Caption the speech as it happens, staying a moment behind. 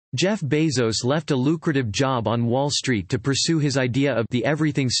Jeff Bezos left a lucrative job on Wall Street to pursue his idea of the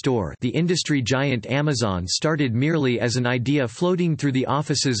everything store. The industry giant Amazon started merely as an idea floating through the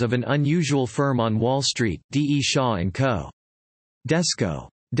offices of an unusual firm on Wall Street, D. E. Shaw & Co. Desco.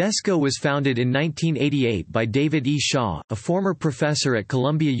 Desco was founded in 1988 by David E. Shaw, a former professor at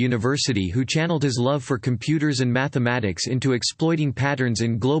Columbia University who channeled his love for computers and mathematics into exploiting patterns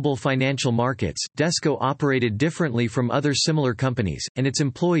in global financial markets. Desco operated differently from other similar companies, and its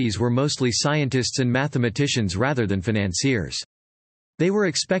employees were mostly scientists and mathematicians rather than financiers. They were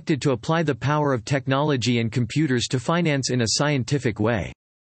expected to apply the power of technology and computers to finance in a scientific way.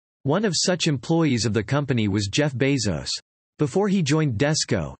 One of such employees of the company was Jeff Bezos. Before he joined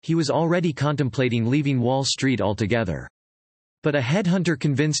Desco, he was already contemplating leaving Wall Street altogether. But a headhunter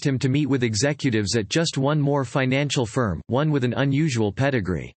convinced him to meet with executives at just one more financial firm, one with an unusual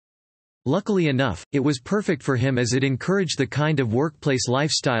pedigree. Luckily enough, it was perfect for him as it encouraged the kind of workplace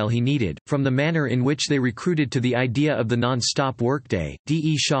lifestyle he needed. From the manner in which they recruited to the idea of the non-stop workday, D.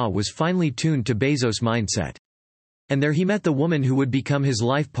 E. Shaw was finely tuned to Bezos' mindset. And there he met the woman who would become his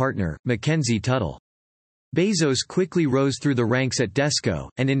life partner, Mackenzie Tuttle. Bezos quickly rose through the ranks at Desco,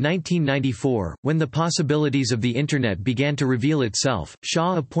 and in 1994, when the possibilities of the Internet began to reveal itself,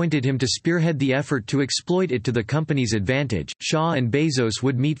 Shaw appointed him to spearhead the effort to exploit it to the company's advantage. Shaw and Bezos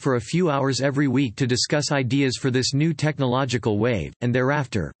would meet for a few hours every week to discuss ideas for this new technological wave, and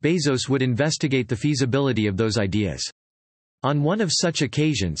thereafter, Bezos would investigate the feasibility of those ideas. On one of such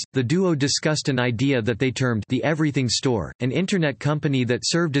occasions, the duo discussed an idea that they termed the Everything Store, an internet company that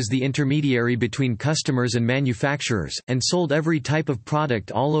served as the intermediary between customers and manufacturers, and sold every type of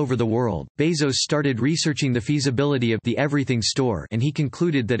product all over the world. Bezos started researching the feasibility of the Everything Store, and he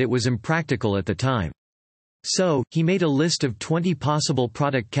concluded that it was impractical at the time. So, he made a list of 20 possible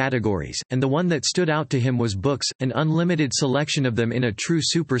product categories, and the one that stood out to him was books, an unlimited selection of them in a true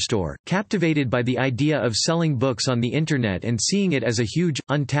superstore. Captivated by the idea of selling books on the Internet and seeing it as a huge,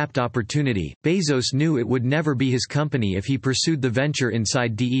 untapped opportunity, Bezos knew it would never be his company if he pursued the venture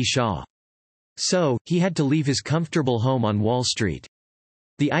inside D. E. Shaw. So, he had to leave his comfortable home on Wall Street.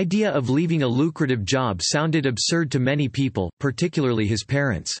 The idea of leaving a lucrative job sounded absurd to many people, particularly his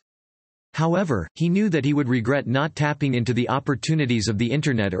parents. However, he knew that he would regret not tapping into the opportunities of the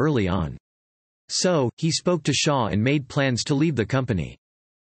Internet early on. So, he spoke to Shaw and made plans to leave the company.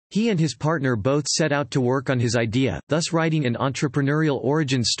 He and his partner both set out to work on his idea, thus writing an entrepreneurial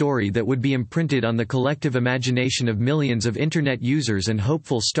origin story that would be imprinted on the collective imagination of millions of Internet users and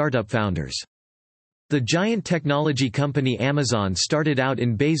hopeful startup founders. The giant technology company Amazon started out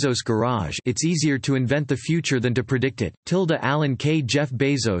in Bezos' garage. It's easier to invent the future than to predict it. Alan K. Jeff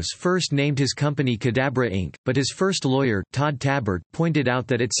Bezos first named his company Cadabra Inc., but his first lawyer, Todd Tabbert, pointed out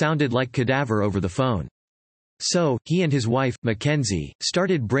that it sounded like cadaver over the phone. So, he and his wife, Mackenzie,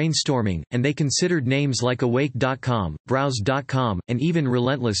 started brainstorming, and they considered names like Awake.com, Browse.com, and even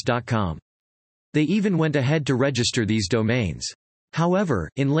Relentless.com. They even went ahead to register these domains. However,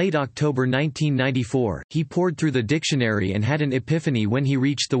 in late October 1994, he pored through the dictionary and had an epiphany when he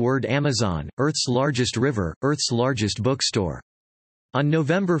reached the word Amazon, Earth's largest river, Earth's largest bookstore. On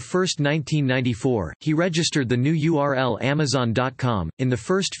November 1, 1994, he registered the new URL Amazon.com. In the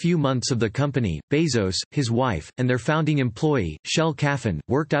first few months of the company, Bezos, his wife, and their founding employee, Shel Caffin,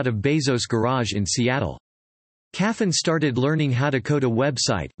 worked out of Bezos' garage in Seattle. Caffin started learning how to code a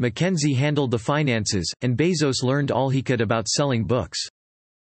website, Mackenzie handled the finances, and Bezos learned all he could about selling books.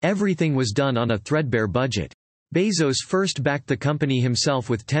 Everything was done on a threadbare budget. Bezos first backed the company himself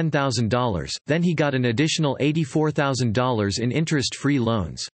with $10,000, then he got an additional $84,000 in interest-free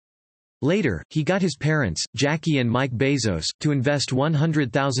loans. Later, he got his parents, Jackie and Mike Bezos, to invest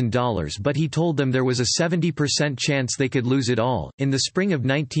 $100,000, but he told them there was a 70% chance they could lose it all. In the spring of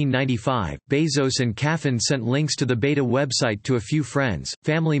 1995, Bezos and Caffin sent links to the beta website to a few friends,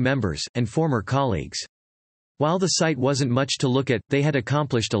 family members, and former colleagues. While the site wasn't much to look at, they had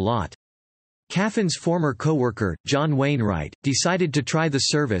accomplished a lot. Caffin's former co-worker, John Wainwright, decided to try the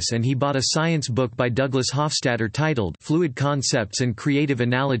service, and he bought a science book by Douglas Hofstadter titled Fluid Concepts and Creative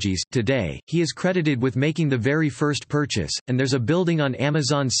Analogies. Today, he is credited with making the very first purchase, and there's a building on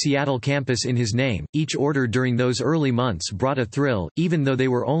Amazon's Seattle campus in his name. Each order during those early months brought a thrill, even though they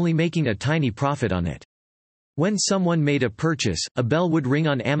were only making a tiny profit on it. When someone made a purchase, a bell would ring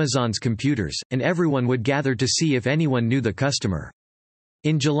on Amazon's computers, and everyone would gather to see if anyone knew the customer.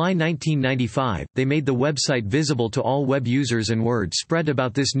 In July 1995, they made the website visible to all web users, and word spread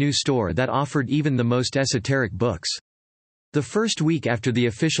about this new store that offered even the most esoteric books. The first week after the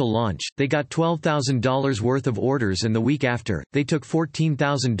official launch, they got $12,000 worth of orders, and the week after, they took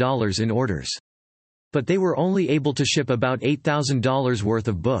 $14,000 in orders. But they were only able to ship about $8,000 worth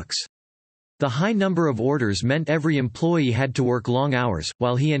of books. The high number of orders meant every employee had to work long hours,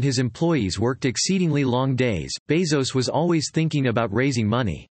 while he and his employees worked exceedingly long days. Bezos was always thinking about raising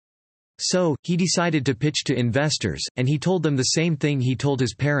money. So, he decided to pitch to investors, and he told them the same thing he told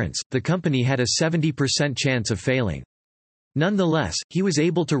his parents: the company had a 70% chance of failing. Nonetheless, he was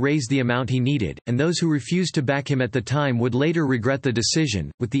able to raise the amount he needed, and those who refused to back him at the time would later regret the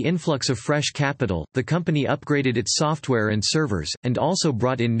decision. With the influx of fresh capital, the company upgraded its software and servers, and also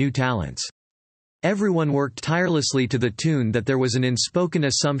brought in new talents. Everyone worked tirelessly to the tune that there was an unspoken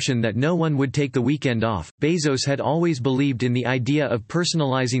assumption that no one would take the weekend off. Bezos had always believed in the idea of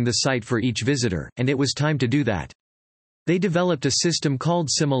personalizing the site for each visitor, and it was time to do that. They developed a system called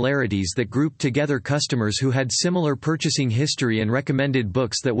Similarities that grouped together customers who had similar purchasing history and recommended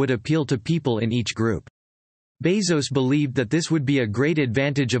books that would appeal to people in each group. Bezos believed that this would be a great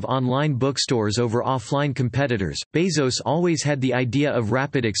advantage of online bookstores over offline competitors. Bezos always had the idea of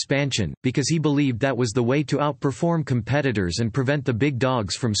rapid expansion, because he believed that was the way to outperform competitors and prevent the big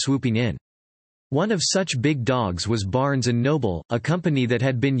dogs from swooping in. One of such big dogs was Barnes & Noble, a company that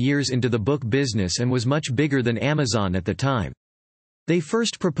had been years into the book business and was much bigger than Amazon at the time. They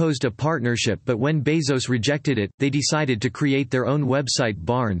first proposed a partnership, but when Bezos rejected it, they decided to create their own website,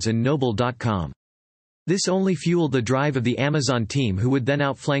 barnesandnoble.com. This only fueled the drive of the Amazon team, who would then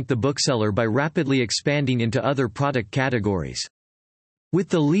outflank the bookseller by rapidly expanding into other product categories. With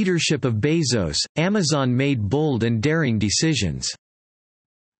the leadership of Bezos, Amazon made bold and daring decisions.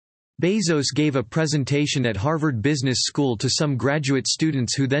 Bezos gave a presentation at Harvard Business School to some graduate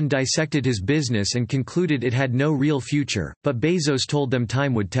students who then dissected his business and concluded it had no real future, but Bezos told them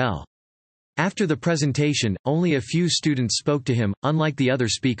time would tell. After the presentation, only a few students spoke to him, unlike the other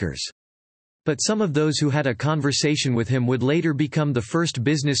speakers. But some of those who had a conversation with him would later become the first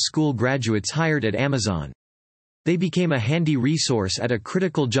business school graduates hired at Amazon. They became a handy resource at a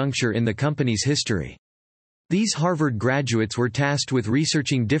critical juncture in the company's history. These Harvard graduates were tasked with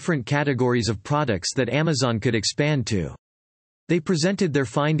researching different categories of products that Amazon could expand to. They presented their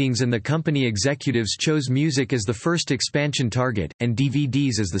findings, and the company executives chose music as the first expansion target, and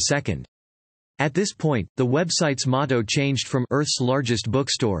DVDs as the second. At this point, the website's motto changed from Earth's largest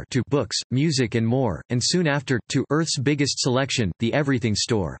bookstore to books, music and more, and soon after, to Earth's biggest selection, the everything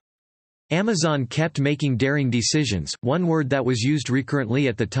store. Amazon kept making daring decisions. One word that was used recurrently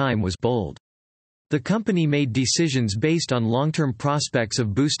at the time was bold. The company made decisions based on long-term prospects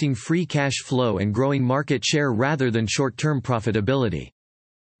of boosting free cash flow and growing market share rather than short-term profitability.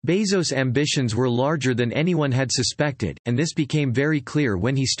 Bezos' ambitions were larger than anyone had suspected, and this became very clear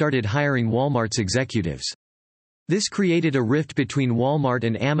when he started hiring Walmart's executives. This created a rift between Walmart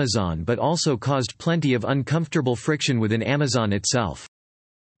and Amazon, but also caused plenty of uncomfortable friction within Amazon itself.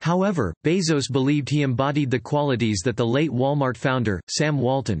 However, Bezos believed he embodied the qualities that the late Walmart founder, Sam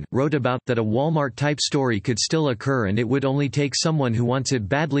Walton, wrote about, that a Walmart-type story could still occur and it would only take someone who wants it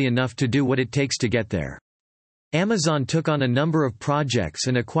badly enough to do what it takes to get there. Amazon took on a number of projects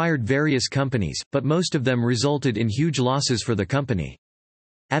and acquired various companies, but most of them resulted in huge losses for the company.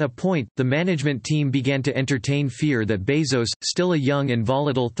 At a point, the management team began to entertain fear that Bezos, still a young and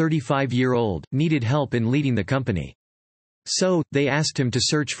volatile 35-year-old, needed help in leading the company. So, they asked him to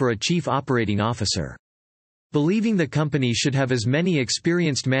search for a chief operating officer. Believing the company should have as many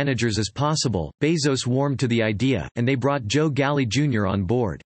experienced managers as possible, Bezos warmed to the idea, and they brought Joe Galli Jr. on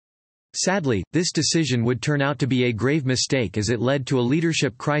board. Sadly, this decision would turn out to be a grave mistake, as it led to a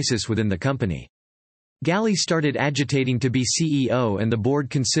leadership crisis within the company. Galli started agitating to be CEO, and the board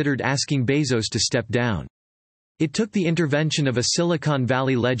considered asking Bezos to step down. It took the intervention of a Silicon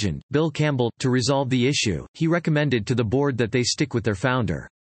Valley legend, Bill Campbell, to resolve the issue. He recommended to the board that they stick with their founder.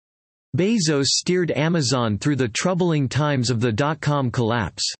 Bezos steered Amazon through the troubling times of the dot-com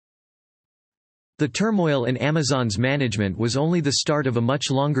collapse. The turmoil in Amazon's management was only the start of a much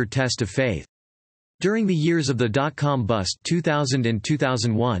longer test of faith. During the years of the dot-com bust 2000 and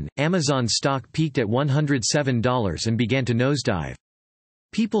 2001, Amazon's stock peaked at $107 and began to nosedive.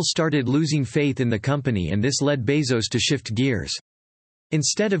 People started losing faith in the company, and this led Bezos to shift gears.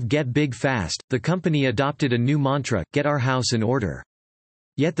 Instead of get big fast, the company adopted a new mantra, get our house in order.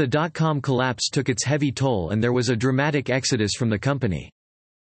 Yet the dot-com collapse took its heavy toll, and there was a dramatic exodus from the company.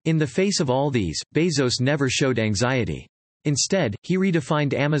 In the face of all these, Bezos never showed anxiety. Instead, he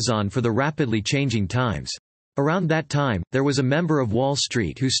redefined Amazon for the rapidly changing times. Around that time, there was a member of Wall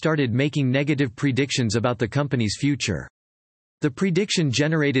Street who started making negative predictions about the company's future. The prediction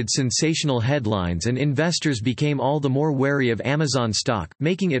generated sensational headlines, and investors became all the more wary of Amazon stock,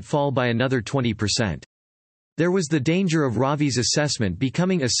 making it fall by another 20%. There was the danger of Ravi's assessment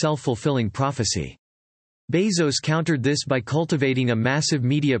becoming a self-fulfilling prophecy. Bezos countered this by cultivating a massive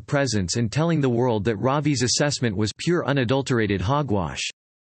media presence and telling the world that Ravi's assessment was pure unadulterated hogwash.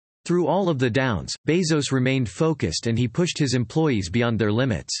 Through all of the downs, Bezos remained focused and he pushed his employees beyond their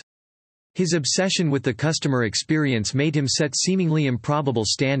limits. His obsession with the customer experience made him set seemingly improbable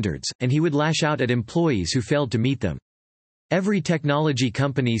standards, and he would lash out at employees who failed to meet them. Every technology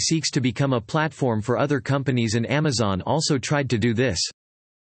company seeks to become a platform for other companies, and Amazon also tried to do this.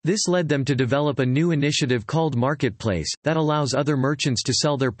 This led them to develop a new initiative called Marketplace, that allows other merchants to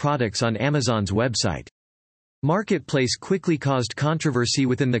sell their products on Amazon's website. Marketplace quickly caused controversy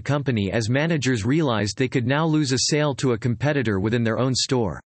within the company as managers realized they could now lose a sale to a competitor within their own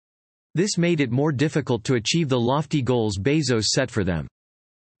store. This made it more difficult to achieve the lofty goals Bezos set for them.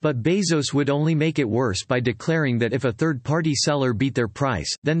 But Bezos would only make it worse by declaring that if a third-party seller beat their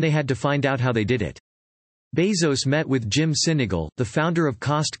price, then they had to find out how they did it. Bezos met with Jim Sinegal, the founder of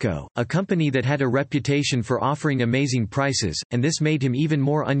Costco, a company that had a reputation for offering amazing prices, and this made him even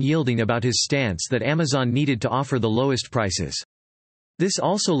more unyielding about his stance that Amazon needed to offer the lowest prices. This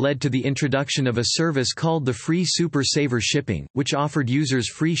also led to the introduction of a service called the Free Super Saver Shipping, which offered users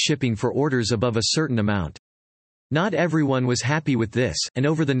free shipping for orders above a certain amount. Not everyone was happy with this, and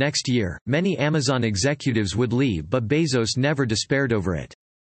over the next year, many Amazon executives would leave, but Bezos never despaired over it.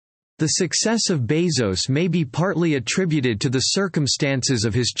 The success of Bezos may be partly attributed to the circumstances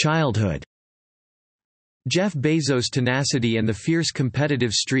of his childhood. Jeff Bezos' tenacity and the fierce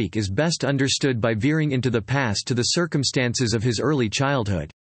competitive streak is best understood by veering into the past to the circumstances of his early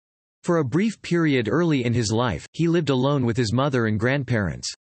childhood. For a brief period early in his life, he lived alone with his mother and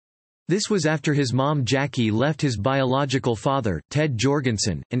grandparents. This was after his mom Jackie left his biological father, Ted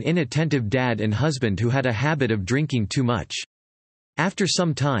Jorgensen, an inattentive dad and husband who had a habit of drinking too much. After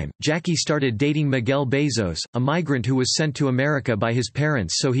some time, Jackie started dating Miguel Bezos, a migrant who was sent to America by his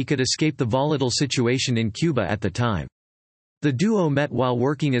parents so he could escape the volatile situation in Cuba at the time. The duo met while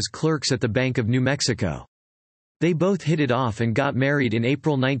working as clerks at the Bank of New Mexico. They both hit it off and got married in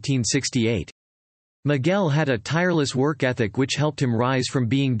April 1968. Miguel had a tireless work ethic which helped him rise from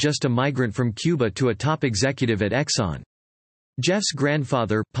being just a migrant from Cuba to a top executive at Exxon. Jeff's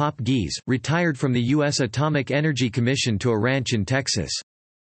grandfather, Pop Geese, retired from the U.S. Atomic Energy Commission to a ranch in Texas.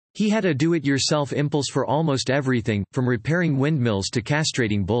 He had a do-it-yourself impulse for almost everything, from repairing windmills to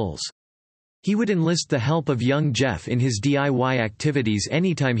castrating bulls. He would enlist the help of young Jeff in his DIY activities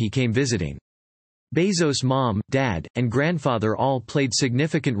anytime he came visiting. Bezos' mom, dad, and grandfather all played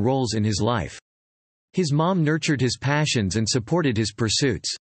significant roles in his life. His mom nurtured his passions and supported his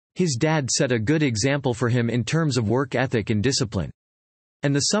pursuits. His dad set a good example for him in terms of work ethic and discipline.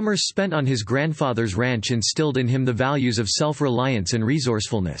 And the summers spent on his grandfather's ranch instilled in him the values of self-reliance and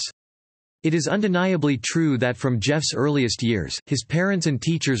resourcefulness. It is undeniably true that from Jeff's earliest years, his parents and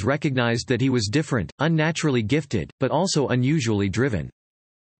teachers recognized that he was different, unnaturally gifted, but also unusually driven.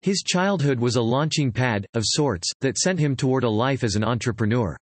 His childhood was a launching pad, of sorts, that sent him toward a life as an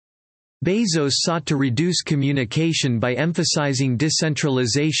entrepreneur. Bezos sought to reduce communication by emphasizing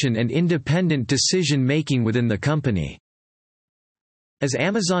decentralization and independent decision-making within the company. As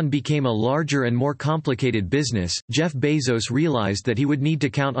Amazon became a larger and more complicated business, Jeff Bezos realized that he would need to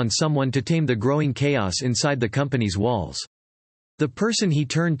count on someone to tame the growing chaos inside the company's walls. The person he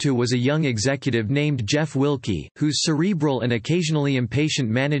turned to was a young executive named Jeff Wilke, whose cerebral and occasionally impatient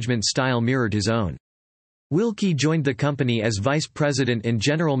management style mirrored his own. Wilke joined the company as vice president and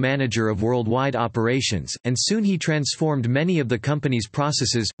general manager of worldwide operations, and soon he transformed many of the company's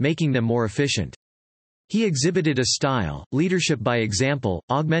processes, making them more efficient. He exhibited a style, leadership by example,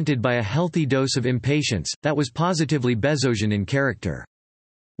 augmented by a healthy dose of impatience, that was positively Bezosian in character.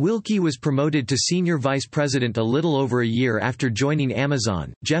 Wilke was promoted to senior vice president a little over a year after joining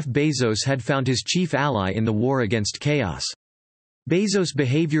Amazon. Jeff Bezos had found his chief ally in the war against chaos. Bezos'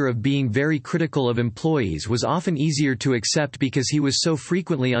 behavior of being very critical of employees was often easier to accept because he was so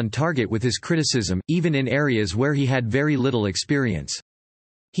frequently on target with his criticism, even in areas where he had very little experience.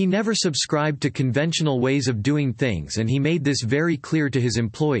 He never subscribed to conventional ways of doing things, and he made this very clear to his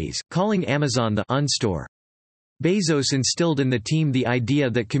employees, calling Amazon the unstore. Bezos instilled in the team the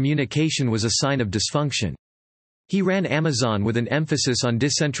idea that communication was a sign of dysfunction. He ran Amazon with an emphasis on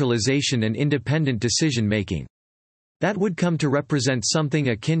decentralization and independent decision-making. That would come to represent something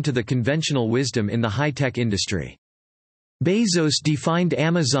akin to the conventional wisdom in the high-tech industry. Bezos defined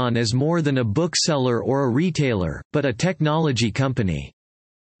Amazon as more than a bookseller or a retailer, but a technology company.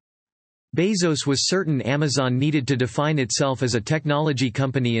 Bezos was certain Amazon needed to define itself as a technology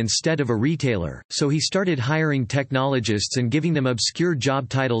company instead of a retailer, so he started hiring technologists and giving them obscure job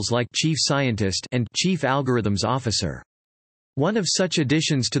titles like chief scientist and chief algorithms officer. One of such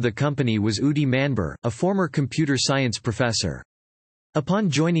additions to the company was Udi Manber, a former computer science professor. Upon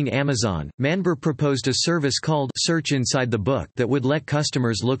joining Amazon, Manber proposed a service called Search Inside the Book that would let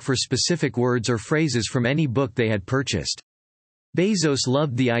customers look for specific words or phrases from any book they had purchased. Bezos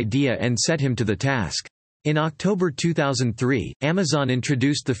loved the idea and set him to the task. In October 2003, Amazon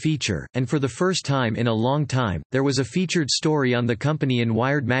introduced the feature, and for the first time in a long time, there was a featured story on the company in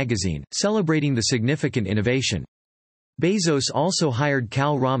Wired magazine, celebrating the significant innovation. Bezos also hired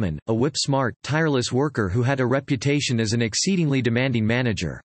Cal Rahman, a whip-smart, tireless worker who had a reputation as an exceedingly demanding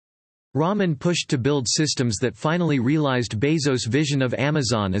manager. Rahman pushed to build systems that finally realized Bezos' vision of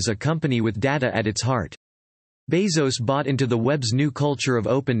Amazon as a company with data at its heart. Bezos bought into the web's new culture of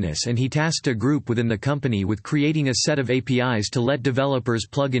openness, and he tasked a group within the company with creating a set of APIs to let developers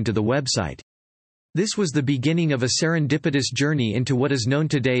plug into the website. This was the beginning of a serendipitous journey into what is known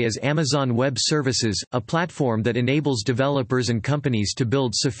today as Amazon Web Services, a platform that enables developers and companies to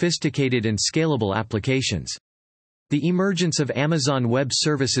build sophisticated and scalable applications. The emergence of Amazon Web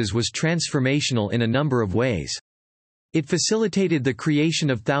Services was transformational in a number of ways. It facilitated the creation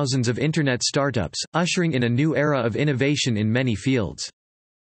of thousands of Internet startups, ushering in a new era of innovation in many fields.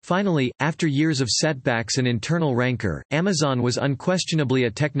 Finally, after years of setbacks and internal rancor, Amazon was unquestionably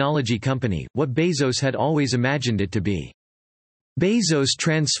a technology company, what Bezos had always imagined it to be. Bezos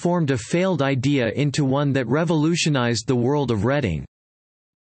transformed a failed idea into one that revolutionized the world of reading.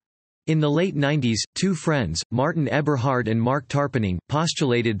 In the late 90s, two friends, Martin Eberhard and Mark Tarpenning,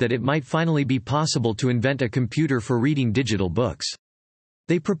 postulated that it might finally be possible to invent a computer for reading digital books.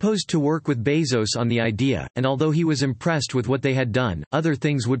 They proposed to work with Bezos on the idea, and although he was impressed with what they had done, other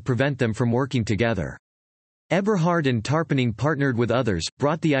things would prevent them from working together. Eberhard and Tarpenning partnered with others,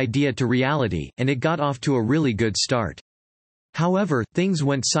 brought the idea to reality, and it got off to a really good start. However, things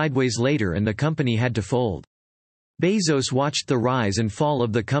went sideways later and the company had to fold. Bezos watched the rise and fall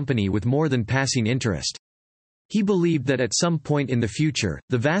of the company with more than passing interest. He believed that at some point in the future,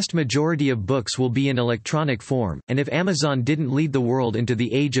 the vast majority of books will be in electronic form, and if Amazon didn't lead the world into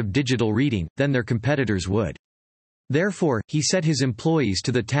the age of digital reading, then their competitors would. Therefore, he set his employees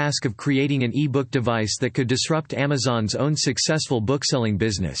to the task of creating an e-book device that could disrupt Amazon's own successful bookselling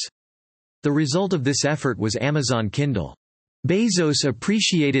business. The result of this effort was Amazon Kindle. Bezos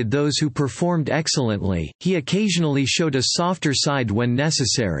appreciated those who performed excellently, he occasionally showed a softer side when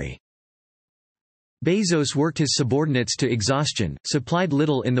necessary. Bezos worked his subordinates to exhaustion, supplied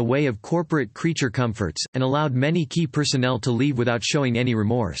little in the way of corporate creature comforts, and allowed many key personnel to leave without showing any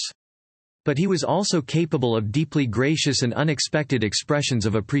remorse. But he was also capable of deeply gracious and unexpected expressions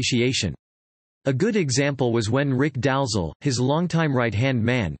of appreciation. A good example was when Rick Dalzell, his longtime right-hand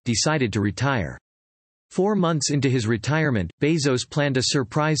man, decided to retire. 4 months into his retirement, Bezos planned a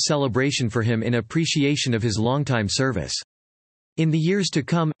surprise celebration for him in appreciation of his longtime service. In the years to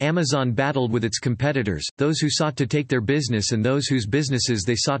come, Amazon battled with its competitors, those who sought to take their business and those whose businesses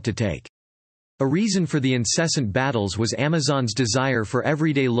they sought to take. A reason for the incessant battles was Amazon's desire for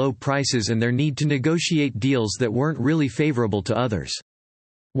everyday low prices and their need to negotiate deals that weren't really favorable to others.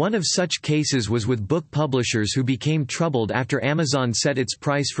 One of such cases was with book publishers who became troubled after Amazon set its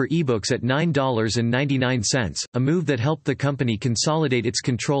price for ebooks at $9.99, a move that helped the company consolidate its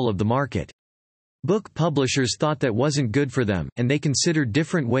control of the market. Book publishers thought that wasn't good for them, and they considered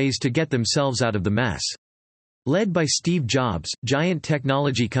different ways to get themselves out of the mess. Led by Steve Jobs, giant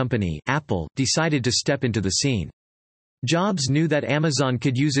technology company, Apple, decided to step into the scene. Jobs knew that Amazon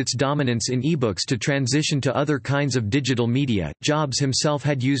could use its dominance in ebooks to transition to other kinds of digital media. Jobs himself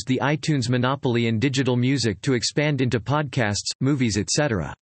had used the iTunes monopoly in digital music to expand into podcasts, movies,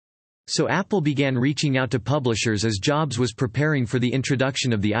 etc. So Apple began reaching out to publishers as Jobs was preparing for the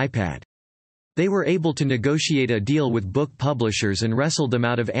introduction of the iPad. They were able to negotiate a deal with book publishers and wrestled them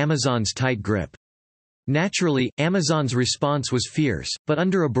out of Amazon's tight grip. Naturally, Amazon's response was fierce, but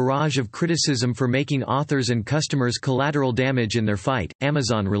under a barrage of criticism for making authors and customers collateral damage in their fight,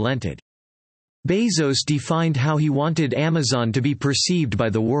 Amazon relented. Bezos defined how he wanted Amazon to be perceived by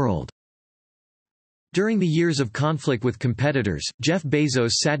the world. During the years of conflict with competitors, Jeff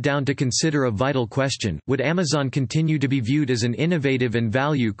Bezos sat down to consider a vital question: would Amazon continue to be viewed as an innovative and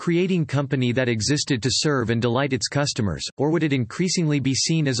value-creating company that existed to serve and delight its customers, or would it increasingly be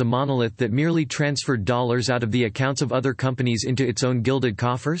seen as a monolith that merely transferred dollars out of the accounts of other companies into its own gilded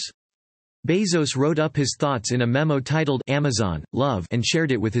coffers? Bezos wrote up his thoughts in a memo titled Amazon, Love, and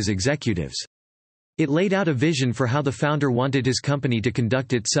shared it with his executives. It laid out a vision for how the founder wanted his company to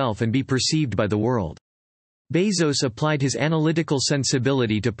conduct itself and be perceived by the world. Bezos applied his analytical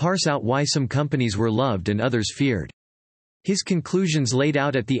sensibility to parse out why some companies were loved and others feared. His conclusions laid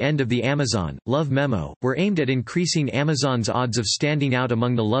out at the end of the Amazon Love Memo were aimed at increasing Amazon's odds of standing out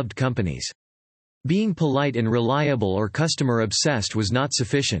among the loved companies. Being polite and reliable or customer-obsessed was not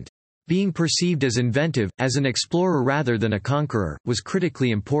sufficient. Being perceived as inventive, as an explorer rather than a conqueror, was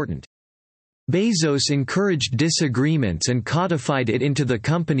critically important. Bezos encouraged disagreements and codified it into the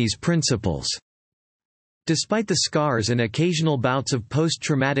company's principles. Despite the scars and occasional bouts of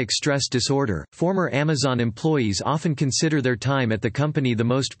post-traumatic stress disorder, former Amazon employees often consider their time at the company the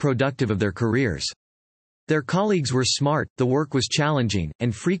most productive of their careers. Their colleagues were smart, the work was challenging,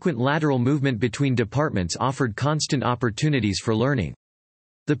 and frequent lateral movement between departments offered constant opportunities for learning.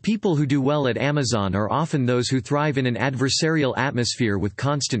 The people who do well at Amazon are often those who thrive in an adversarial atmosphere with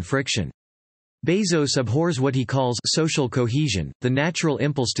constant friction. Bezos abhors what he calls social cohesion, the natural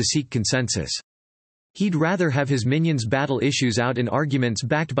impulse to seek consensus. He'd rather have his minions battle issues out in arguments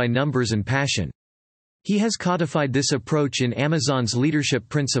backed by numbers and passion. He has codified this approach in Amazon's leadership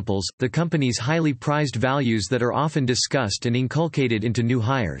principles, the company's highly prized values that are often discussed and inculcated into new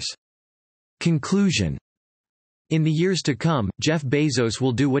hires. Conclusion. In the years to come, Jeff Bezos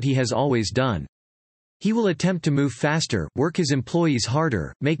will do what he has always done. He will attempt to move faster, work his employees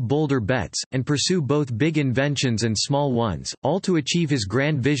harder, make bolder bets, and pursue both big inventions and small ones, all to achieve his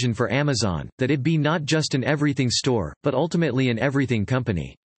grand vision for Amazon, that it be not just an everything store, but ultimately an everything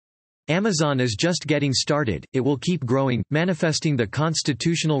company. Amazon is just getting started, it will keep growing, manifesting the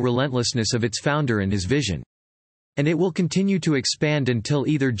constitutional relentlessness of its founder and his vision. And it will continue to expand until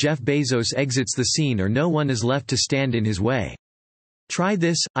either Jeff Bezos exits the scene or no one is left to stand in his way. Try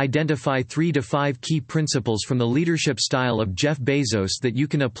this, identify 3 to 5 key principles from the leadership style of Jeff Bezos that you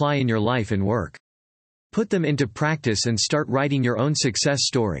can apply in your life and work. Put them into practice and start writing your own success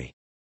story.